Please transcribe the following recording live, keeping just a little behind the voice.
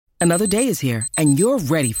Another day is here, and you're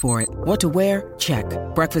ready for it. What to wear? Check.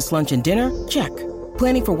 Breakfast, lunch, and dinner? Check.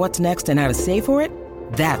 Planning for what's next and how to save for it?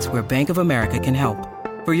 That's where Bank of America can help.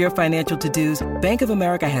 For your financial to-dos, Bank of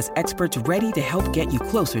America has experts ready to help get you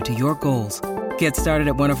closer to your goals. Get started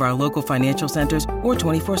at one of our local financial centers or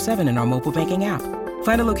 24/7 in our mobile banking app.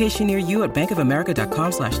 Find a location near you at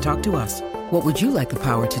bankofamerica.com/talktous. What would you like the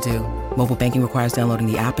power to do? Mobile banking requires downloading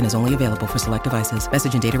the app and is only available for select devices.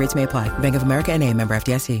 Message and data rates may apply. Bank of America N.A., member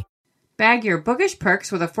FDIC. Bag your bookish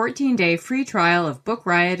perks with a 14-day free trial of Book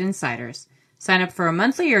Riot Insiders. Sign up for a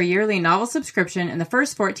monthly or yearly novel subscription and the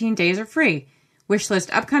first 14 days are free.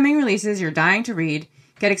 Wishlist upcoming releases you're dying to read,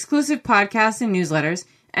 get exclusive podcasts and newsletters,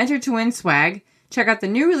 enter to win swag, check out the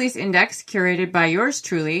new release index curated by yours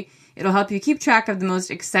truly. It'll help you keep track of the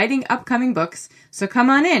most exciting upcoming books, so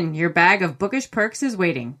come on in. Your bag of bookish perks is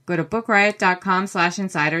waiting. Go to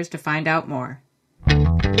bookriot.com/insiders to find out more.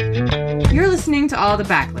 You're listening to All the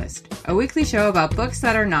Backlist, a weekly show about books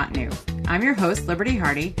that are not new. I'm your host, Liberty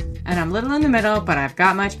Hardy, and I'm little in the middle, but I've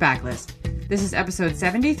got much backlist. This is episode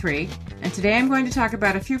 73, and today I'm going to talk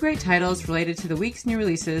about a few great titles related to the week's new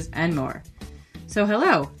releases and more. So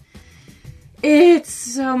hello.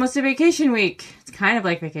 It's almost a vacation week. It's kind of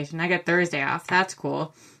like vacation. I get Thursday off. That's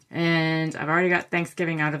cool. And I've already got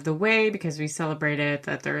Thanksgiving out of the way because we celebrated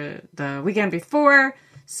the weekend before.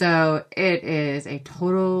 So it is a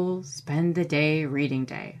total spend the day reading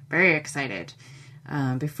day. Very excited.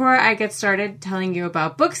 Before I get started telling you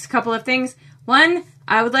about books, a couple of things. One,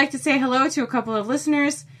 I would like to say hello to a couple of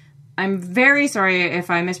listeners. I'm very sorry if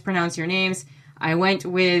I mispronounce your names. I went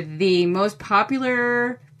with the most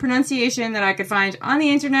popular pronunciation that I could find on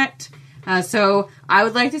the internet. So I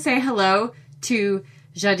would like to say hello to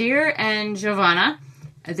Jadir and Giovanna.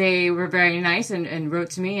 They were very nice and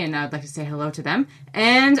wrote to me, and I would like to say hello to them.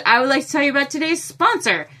 And I would like to tell you about today's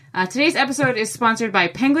sponsor. Today's episode is sponsored by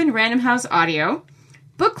Penguin Random House Audio.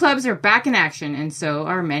 Book clubs are back in action, and so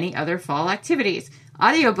are many other fall activities.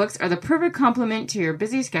 Audiobooks are the perfect complement to your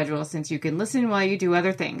busy schedule since you can listen while you do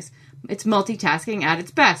other things. It's multitasking at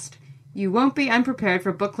its best. You won't be unprepared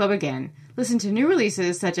for book club again. Listen to new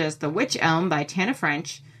releases such as The Witch Elm by Tana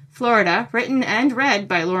French, Florida, written and read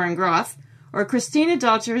by Lauren Groff, or Christina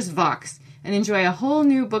Dalcher's Vox, and enjoy a whole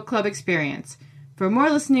new book club experience. For more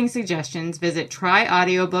listening suggestions, visit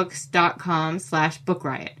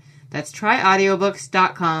tryaudiobooks.com/bookriot. That's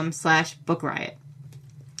tryaudiobooks.com/bookriot.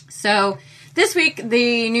 So, this week,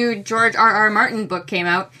 the new George R.R. Martin book came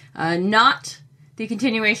out. Not the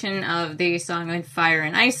continuation of the Song of Fire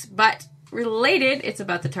and Ice, but related. It's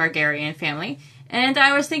about the Targaryen family. And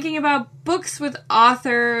I was thinking about books with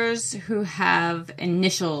authors who have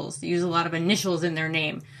initials, use a lot of initials in their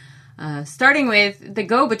name. Starting with The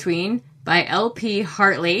Go-Between by L.P.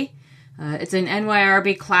 Hartley. It's an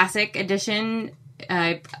NYRB classic edition.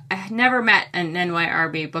 I never met an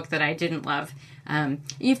NYRB book that I didn't love.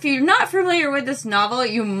 If you're not familiar with this novel,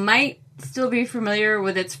 you might still be familiar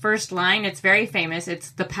with its first line. It's very famous.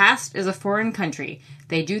 It's "The past is a foreign country.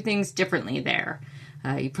 They do things differently there."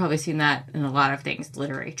 You've probably seen that in a lot of things,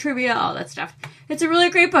 literary trivia, all that stuff. It's a really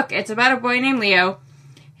great book. It's about a boy named Leo.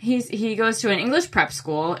 He goes to an English prep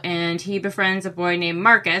school, and he befriends a boy named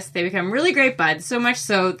Marcus. They become really great buds, so much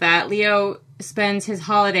so that Leo spends his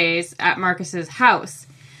holidays at Marcus's house.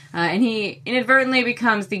 And he inadvertently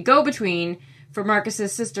becomes the go-between for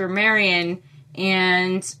Marcus's sister Marion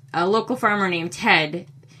and a local farmer named Ted.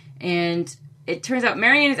 And it turns out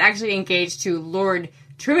Marion is actually engaged to Lord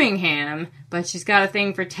Trimmingham, but she's got a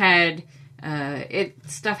thing for Ted.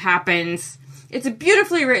 Stuff happens. It's a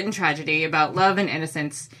beautifully written tragedy about love and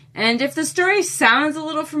innocence. And if the story sounds a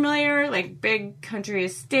little familiar, like big country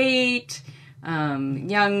estate,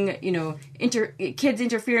 young, kids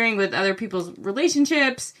interfering with other people's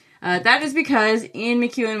relationships, that is because Ian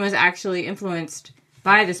McEwan was actually influenced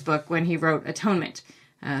by this book when he wrote Atonement.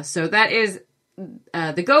 So that is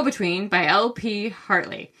The Go-Between by L.P.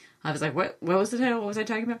 Hartley. I was like, what was the title? What was I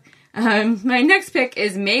talking about? My next pick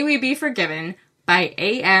is May We Be Forgiven by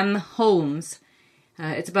A.M. Holmes.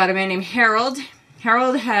 It's about a man named Harold.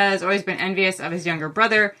 Harold has always been envious of his younger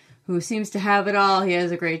brother, who seems to have it all. He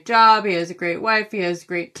has a great job, he has a great wife, he has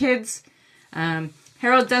great kids.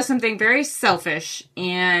 Harold does something very selfish,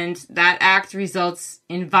 and that act results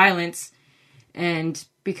in violence. And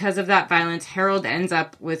because of that violence, Harold ends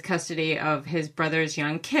up with custody of his brother's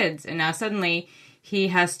young kids. And now suddenly he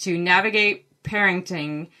has to navigate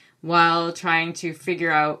parenting while trying to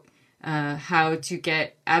figure out how to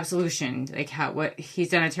get absolution. What he's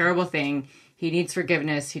done a terrible thing. He needs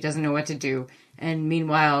forgiveness. He doesn't know what to do. And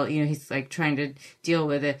meanwhile, he's trying to deal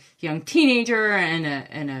with a young teenager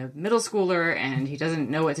and a middle schooler, and he doesn't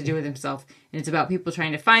know what to do with himself. And it's about people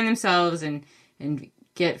trying to find themselves and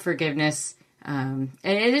get forgiveness. And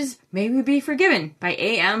it is Maybe Be Forgiven by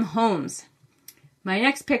A.M. Holmes. My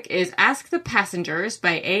next pick is Ask the Passengers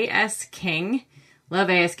by A.S. King. Love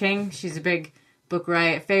A.S. King. She's a big Book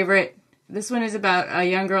Riot favorite. This one is about a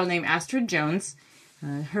young girl named Astrid Jones.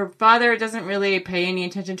 Her father doesn't really pay any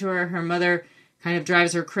attention to her. Her mother kind of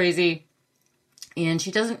drives her crazy. And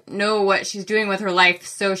she doesn't know what she's doing with her life.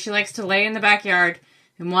 So she likes to lay in the backyard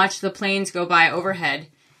and watch the planes go by overhead.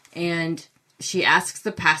 And she asks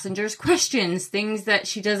the passengers questions, things that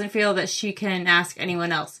she doesn't feel that she can ask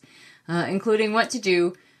anyone else, including what to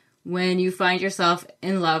do when you find yourself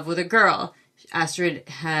in love with a girl. Astrid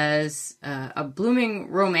has a blooming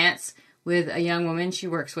romance with a young woman she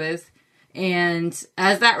works with. And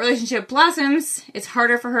as that relationship blossoms, it's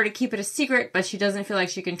harder for her to keep it a secret, but she doesn't feel like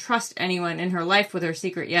she can trust anyone in her life with her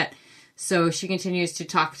secret yet. So she continues to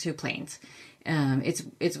talk to planes.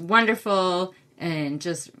 It's wonderful and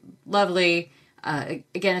just lovely.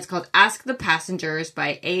 Again, it's called Ask the Passengers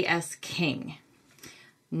by A.S. King.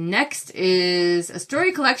 Next is a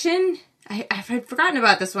story collection. I had forgotten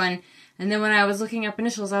about this one. And then when I was looking up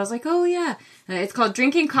initials, I was like, oh yeah. It's called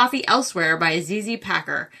Drinking Coffee Elsewhere by ZZ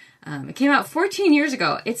Packer. It came out 14 years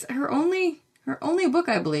ago. It's her only book,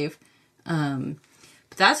 I believe.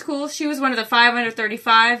 But that's cool. She was one of the 5 under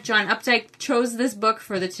 35. John Updike chose this book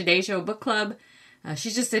for the Today Show Book Club.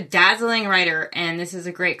 She's just a dazzling writer, and this is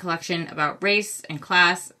a great collection about race and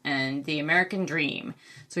class and the American dream.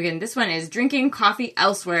 So again, this one is Drinking Coffee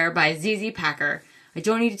Elsewhere by ZZ Packer. I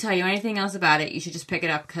don't need to tell you anything else about it. You should just pick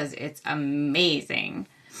it up because it's amazing.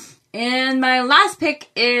 And my last pick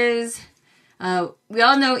is, we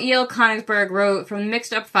all know E.L. Konigsberg wrote From the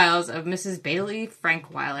Mixed Up Files of Mrs. Bailey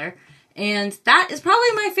Frankweiler. And that is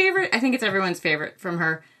probably my favorite. I think it's everyone's favorite from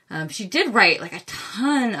her. She did write like a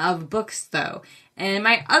ton of books though. And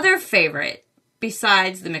my other favorite,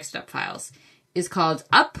 besides the Mixed Up Files, is called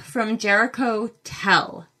Up from Jericho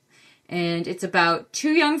Tell. And it's about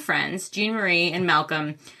two young friends, Jean Marie and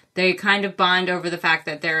Malcolm. They kind of bond over the fact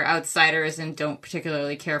that they're outsiders and don't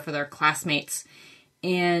particularly care for their classmates.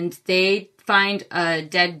 And they find a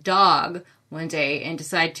dead dog one day and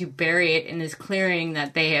decide to bury it in this clearing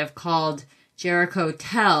that they have called Jericho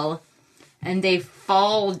Tell. And they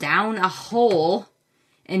fall down a hole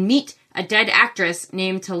and meet a dead actress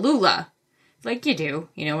named Tallulah. Like you do,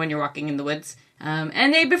 when you're walking in the woods.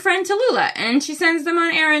 And they befriend Tallulah, and she sends them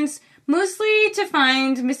on errands, mostly to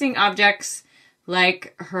find missing objects,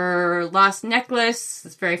 like her lost necklace,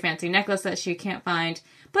 this very fancy necklace that she can't find,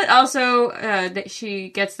 but also that she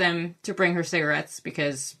gets them to bring her cigarettes,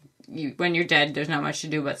 because when you're dead, there's not much to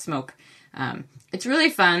do but smoke. It's really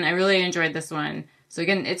fun. I really enjoyed this one. So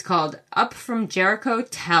again, it's called Up from Jericho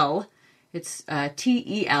Tell. It's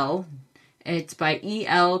T-E-L. It's by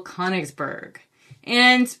E.L. Konigsberg.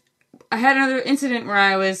 And I had another incident where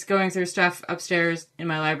I was going through stuff upstairs in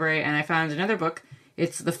my library and I found another book.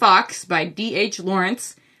 It's The Fox by D.H.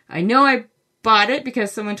 Lawrence. I know I bought it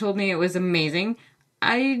because someone told me it was amazing.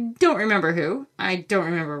 I don't remember who. I don't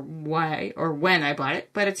remember why or when I bought it,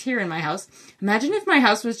 but it's here in my house. Imagine if my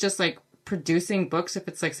house was just like producing books, if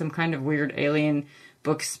it's like some kind of weird alien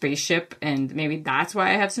book spaceship, and maybe that's why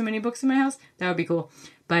I have so many books in my house. That would be cool.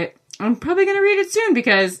 But I'm probably going to read it soon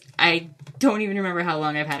because I don't even remember how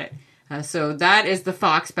long I've had it. So that is The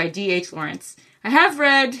Fox by D.H. Lawrence. I have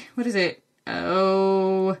read, what is it?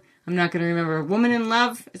 Oh, I'm not going to remember. Woman in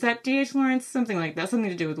Love? Is that D.H. Lawrence? Something like that. Something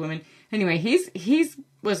to do with women. Anyway, he's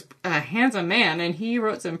was a handsome man, and he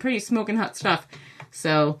wrote some pretty smoking hot stuff.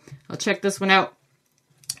 So I'll check this one out.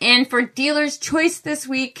 And for Dealer's Choice this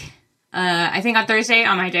week, I think on Thursday,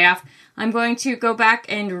 on my day off, I'm going to go back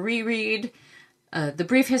and reread The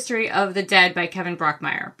Brief History of the Dead by Kevin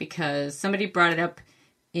Brockmeyer, because somebody brought it up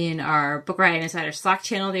in our Book Riot Insider Slack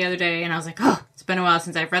channel the other day, and I was like, oh, it's been a while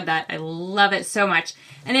since I've read that. I love it so much.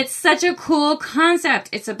 And it's such a cool concept.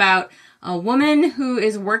 It's about a woman who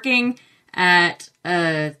is working at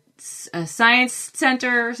a science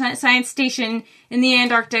center, science station in the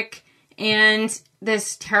Antarctic, and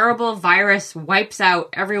this terrible virus wipes out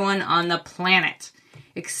everyone on the planet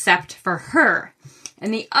except for her.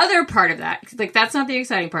 And the other part of that, like, that's not the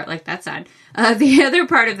exciting part, like, that's sad. The other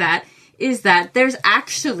part of that is that there's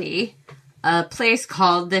actually a place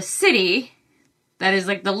called the City that is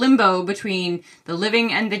like the limbo between the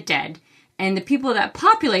living and the dead. And the people that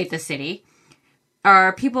populate the city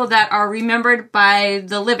are people that are remembered by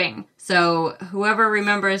the living. So whoever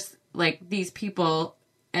remembers, like, these people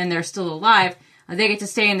and they're still alive, they get to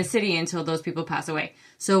stay in the city until those people pass away.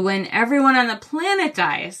 So when everyone on the planet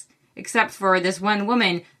dies, except for this one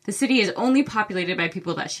woman, the city is only populated by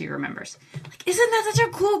people that she remembers. Like, isn't that such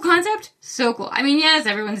a cool concept? So cool. I mean, yes,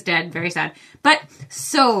 everyone's dead, very sad, but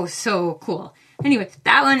so cool. Anyway,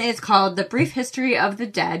 that one is called The Brief History of the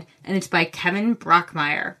Dead, and it's by Kevin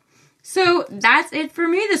Brockmeyer. So that's it for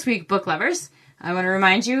me this week, book lovers. I want to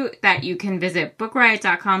remind you that you can visit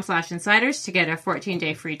bookriot.com/insiders to get a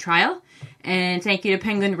 14-day free trial. And thank you to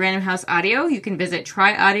Penguin Random House Audio. You can visit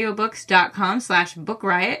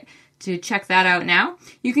tryaudiobooks.com/bookriot to check that out now.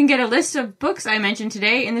 You can get a list of books I mentioned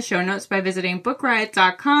today in the show notes by visiting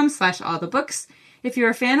bookriot.com/allthebooks. If you're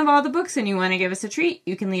a fan of All the Books and you want to give us a treat,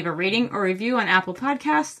 you can leave a rating or review on Apple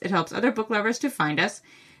Podcasts. It helps other book lovers to find us.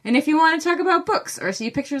 And if you want to talk about books or see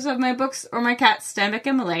pictures of my books or my cats, Steinbeck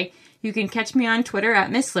and Malay, you can catch me on Twitter at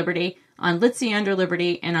Miss Liberty, on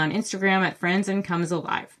Litzy_Liberty, and on Instagram at Friends and Comes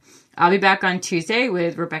Alive. I'll be back on Tuesday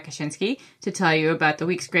with Rebecca Shinsky to tell you about the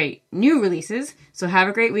week's great new releases. So have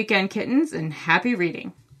a great weekend, kittens, and happy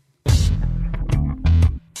reading.